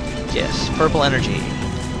thing. Yes, purple energy.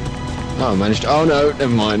 Oh, I managed. Oh no, never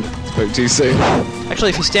mind. Spoke too soon. Actually,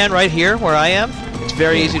 if you stand right here where I am, it's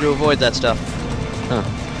very easy to avoid that stuff. Huh.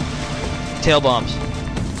 Tail bombs.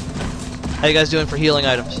 How you guys doing for healing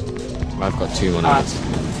items? I've got 2 on it.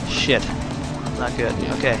 Shit. Not good.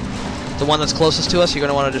 Yeah. Okay. The one that's closest to us, you're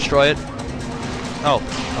gonna want to destroy it. Oh,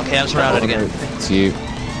 okay, I'm surrounded again. It's you.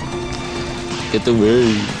 Get the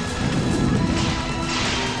way.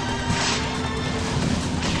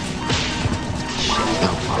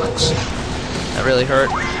 Oh, bollocks. That really hurt.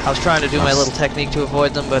 I was trying to do my little technique to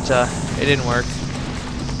avoid them, but it didn't work.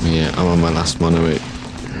 Yeah, I'm on my last mono, mate.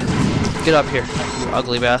 Get up here, you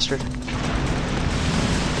ugly bastard.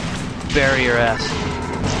 Bury your ass.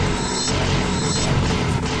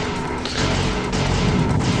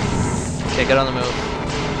 Okay, get on the move.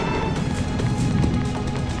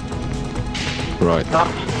 Right.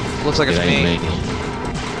 Looks like it's It ain't me.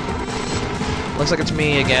 Looks like it's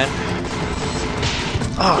me again.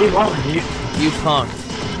 Oh, you punk.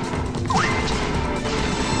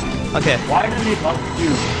 Okay. Why does he love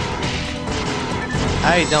you?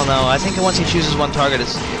 I don't know. I think once he chooses one target,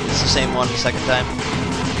 it's the same one the second time.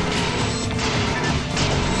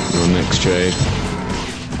 Your next trade.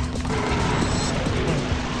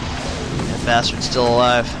 That bastard's still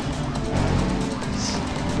alive.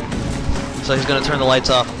 So he's gonna turn the lights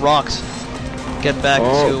off. Rocks. Get back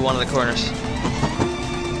to one of the corners.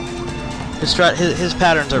 His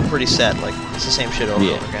patterns are pretty set. Like it's the same shit over and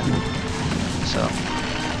over again. So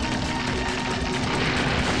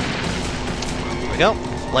here we go.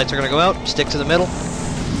 Lights are gonna go out. Stick to the middle.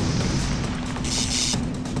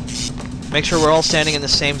 Make sure we're all standing in the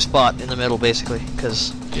same spot in the middle, basically,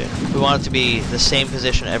 because we want it to be the same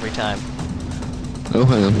position every time. Oh,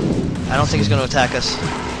 hang on. I don't think he's going to attack us,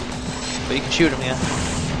 but you can shoot him, yeah.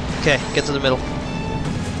 Okay, get to the middle.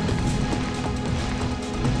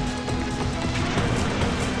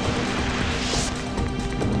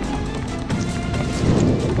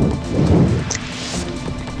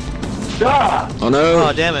 Ah! Oh no!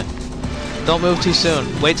 Oh, damn it. Don't move too soon.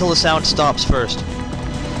 Wait till the sound stops first.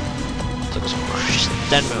 So just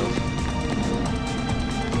then move.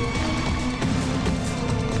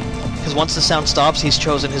 Because once the sound stops, he's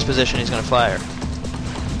chosen his position, he's going to fire.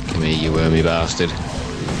 Come here, you wormy bastard.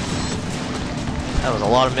 That was a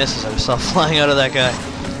lot of misses I just saw flying out of that guy.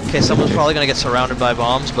 Okay, someone's probably going to get surrounded by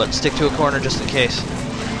bombs, but stick to a corner just in case.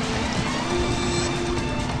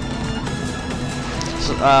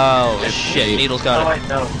 So, oh, shit, Needle's got it.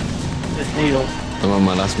 No, it's Needle. I'm on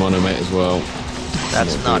my last mono, mate, as well.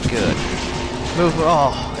 That's not good. Move.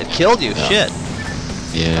 Oh, it killed you. Shit.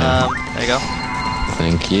 Yeah. There you go.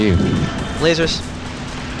 Thank you. Lasers.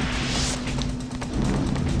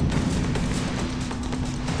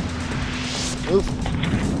 Move.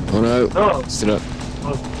 Oh no. No. Stood up.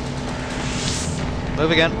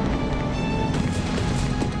 Move again.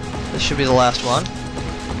 This should be the last one.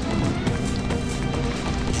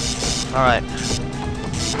 Alright.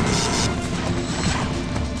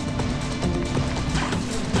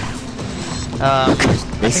 I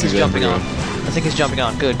think he's jumping on. I think he's jumping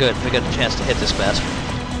on. Good, good. We got a chance to hit this bastard.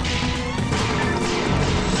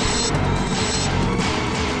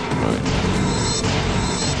 Right.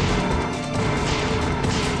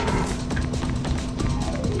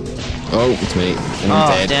 Oh, it's me. And I'm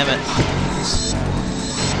dead. Damn it.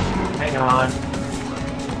 Hang on.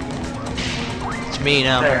 It's me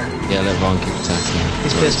now. There. Yeah, let Vahn keep attacking.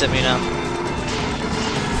 He's pissed at me now.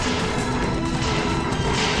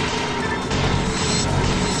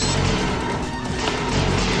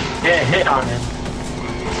 Yeah, hit on him.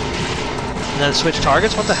 And then switch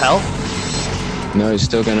targets? What the hell? No, he's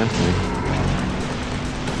still going after me.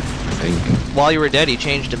 I think. While you were dead, he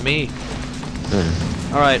changed to me.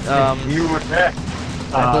 Alright, You were there.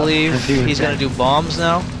 I believe he's gonna do bombs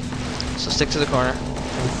now. So stick to the corner.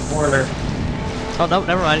 Corner. Oh, no,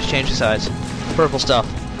 never mind, he's changed sides. Purple stuff.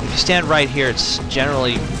 If you stand right here, it's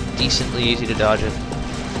generally decently easy to dodge it.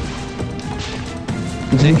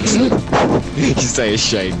 You say a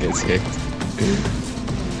Shane gets hit.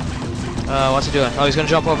 What's he doing? Oh, he's gonna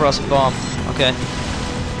jump over us and bomb. Okay,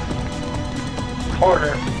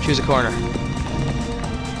 Corner. choose a corner.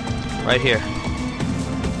 Right here.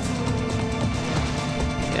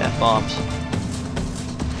 Yeah, bombs.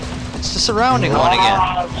 It's the surrounding one again.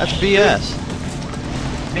 That's BS.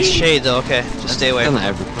 It's shade though, okay. Just stay away Done from that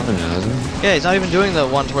it. every time now, hasn't he? Yeah, he's not even doing the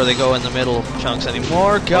ones where they go in the middle chunks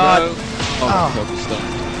anymore. God. Oh, my God, stop.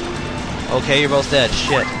 Okay, you're both dead.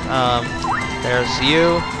 Shit. There's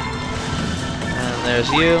you. And there's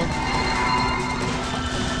you.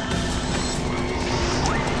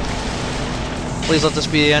 Please let this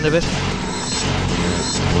be the end of it.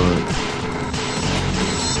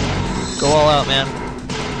 Go all out, man.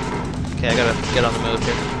 Okay, I gotta get on the move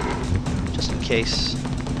here. Just in case.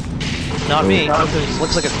 Not me. It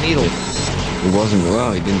looks like a needle. It wasn't.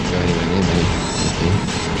 Well, he didn't go anywhere near me.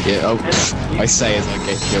 Yeah. Oh, I say as I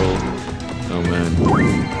get killed. Oh man.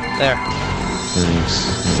 There. Thanks.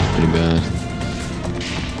 That was pretty bad.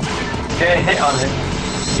 Get a hit on it.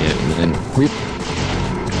 Yeah, and then whip.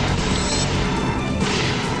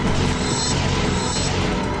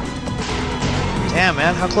 Damn,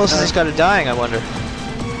 man. How close is this guy to dying, I wonder?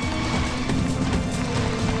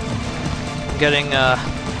 I'm getting,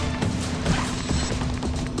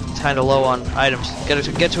 kind of low on items.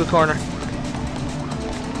 Get to a corner. Here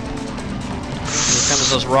comes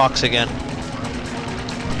those rocks again.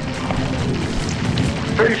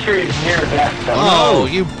 Pretty sure he's near that stuff. Oh,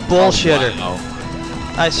 you bullshitter. Oh,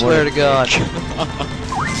 wow. I swear to God.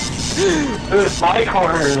 It was my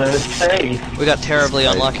corner that was safe. We got terribly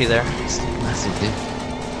unlucky there. Massive dip.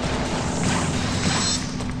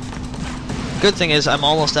 Good thing is, I'm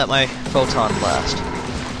almost at my photon blast.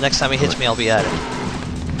 Next time he hits me, I'll be at it.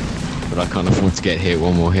 But I can't afford to get hit.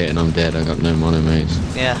 One more hit and I'm dead. I got no mono maze.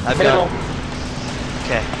 Yeah, I've got...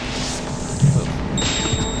 Okay.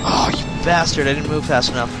 Oh, you bastard, I didn't move fast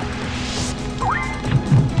enough.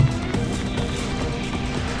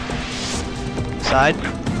 Side.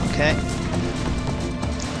 Okay.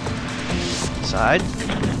 Side.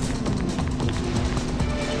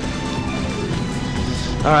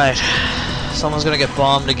 Alright. Someone's gonna get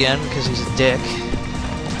bombed again because he's a dick.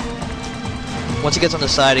 Once he gets on the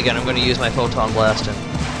side again, I'm gonna use my photon blast and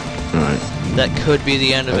Alright. that could be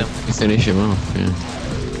the end of him. You finish him off, yeah.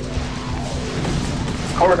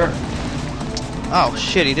 Corner. Oh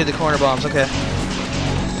shit, he did the corner bombs, okay.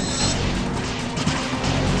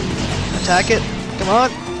 Attack it. Come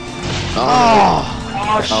on. Oh,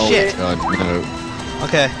 shit. Oh god, no.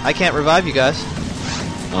 Okay, I can't revive you guys.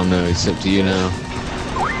 Oh no, it's up to you now.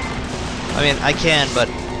 I mean, I can, but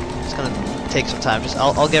it's gonna take some time. Just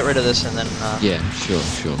I'll get rid of this and then. Yeah, sure.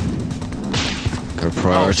 Gotta Oh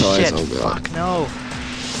prioritize. shit! Oh god. Fuck no!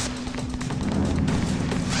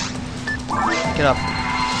 Get up.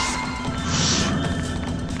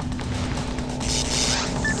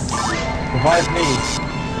 Revive me.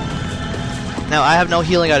 Now I have no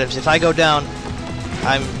healing items. If I go down,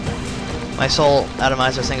 my soul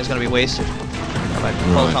atomizer thing is gonna be wasted. Or my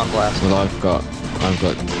photon blast. Well, I've got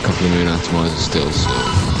a couple of moon atomizers still, so.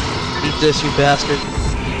 Eat this, you bastard!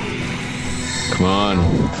 Come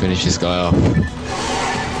on, finish this guy off.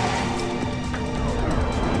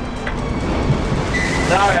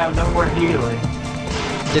 Now I have no more healing.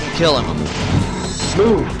 Didn't kill him.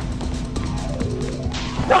 Move.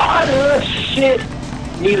 Ah, shit.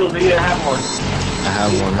 Needle, do you have one? I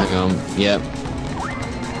have one, hang on. Yep.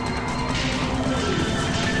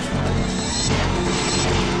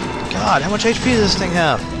 God, how much HP does this thing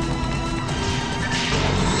have?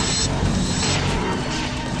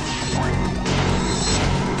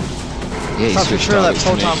 Yeah, I'm not for sure that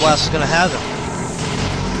photon blast is gonna have him.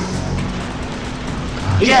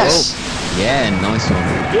 Yes! Yeah, nice one.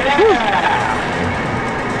 Yeah!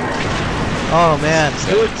 Oh man,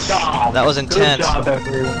 Good job. that was intense. Good job,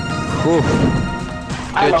 everyone. Whew.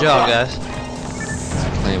 Good job, guys.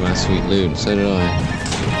 Claim my sweet loot, so did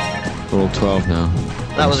I. We're all 12 now.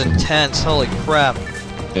 That was intense. Holy crap.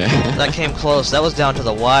 Yeah. That came close. That was down to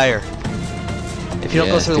the wire. If you don't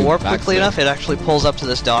go through the warp quickly enough, it actually pulls up to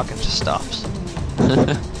this dock and just stops.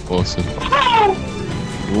 Awesome.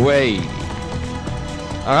 Wait.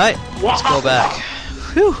 Alright, let's go back.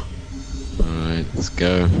 Whew. Alright, let's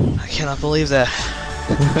go. I cannot believe that.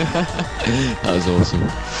 That was awesome.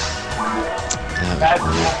 That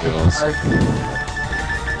was really awesome.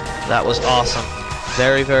 That was awesome.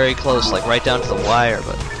 Very, very close, like right down to the wire,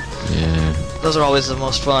 but Yeah. those are always the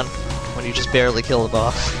most fun, when you just barely kill the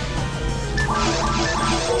boss.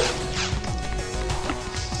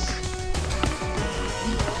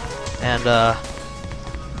 And,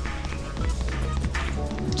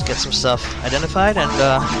 let's get some stuff identified, and,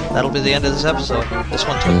 that'll be the end of this episode. This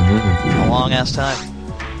one took a long-ass time.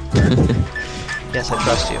 Yes, I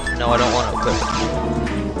trust you. No, I don't want to equip it.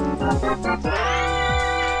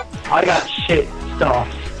 I got shit stuff.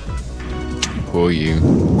 For you.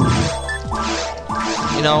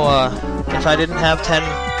 You know, if I didn't have 10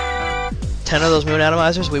 of those moon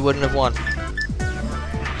atomizers, we wouldn't have won.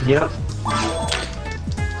 Yep.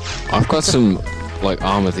 I've got some, like,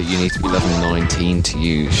 armor that you need to be level 19 to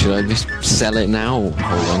use. Should I just sell it now or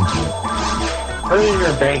hold on to it? Put it in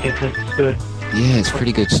your bank, it's good. Yeah, it's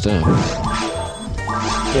pretty good stuff.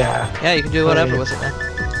 Yeah. Yeah, you can do whatever with it, man.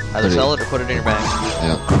 Either sell it or put it in your bank.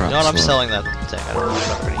 Yeah, crap. You know what? I'm slot. selling that thing. I don't know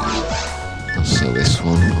if I'm going to use it. I'll sell this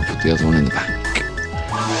one. I'll put the other one in the bank.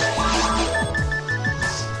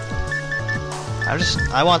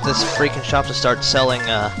 I want this freaking shop to start selling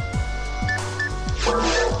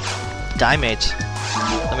dimates.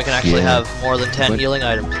 Then we can actually have more than 10 healing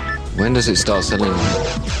items. When does it start selling?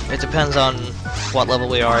 It depends on what level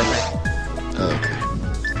we are, I think. Oh,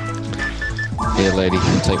 okay. Here, lady,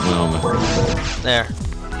 take my armor. There.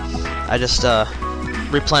 I just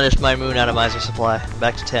replenished my moon atomizer supply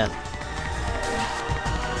back to 10.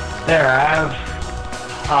 There, I have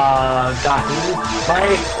gotten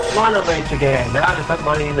my monolith again. Now I just put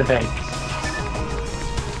money in the bank.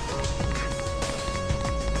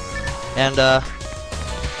 And I'm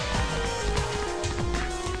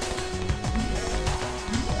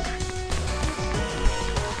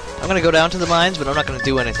gonna go down to the mines, but I'm not gonna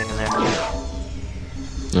do anything in there.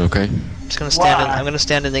 Okay. I'm just gonna stand. I'm gonna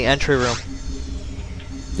stand in the entry room,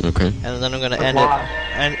 Okay. and then I'm gonna end it.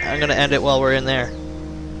 And I'm gonna end it while we're in there,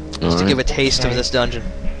 just to give a taste of this dungeon.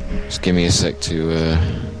 Just give me a sec to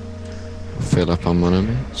fill up on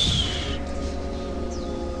monuments.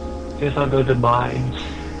 Guess I'll go to mines.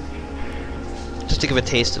 Just to give a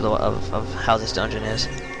taste of how this dungeon is.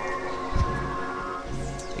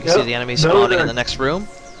 You can see the enemies spawning in the next room.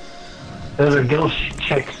 Those are guild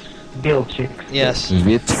chicks. Guild chicks. Yes.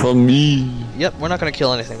 Wait for me. Yep, we're not gonna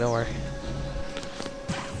kill anything, don't worry.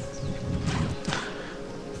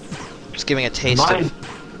 Just giving a taste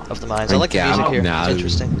of the mines. I like the music here, it's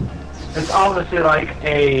interesting. It's obviously like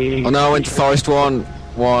a... Oh no, I went to Forest 1.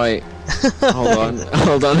 Why? Hold on.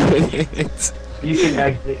 Hold on a minute. You can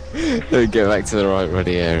exit. Get back to the right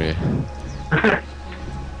ready area.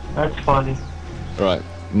 That's funny. Right,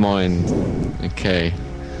 mine. Okay.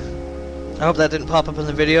 I hope that didn't pop up in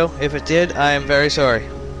the video. If it did, I am very sorry.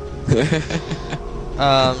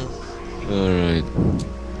 Alright.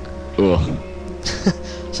 Ugh.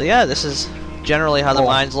 So yeah, this is generally how the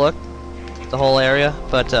mines look, the whole area.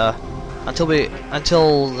 But until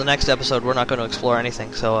the next episode, we're not going to explore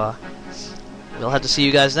anything. So we'll have to see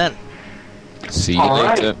you guys then. See you All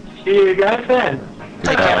later. Right. See you guys then.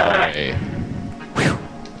 Take care. Bye.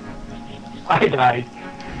 I died.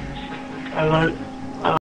 I learned.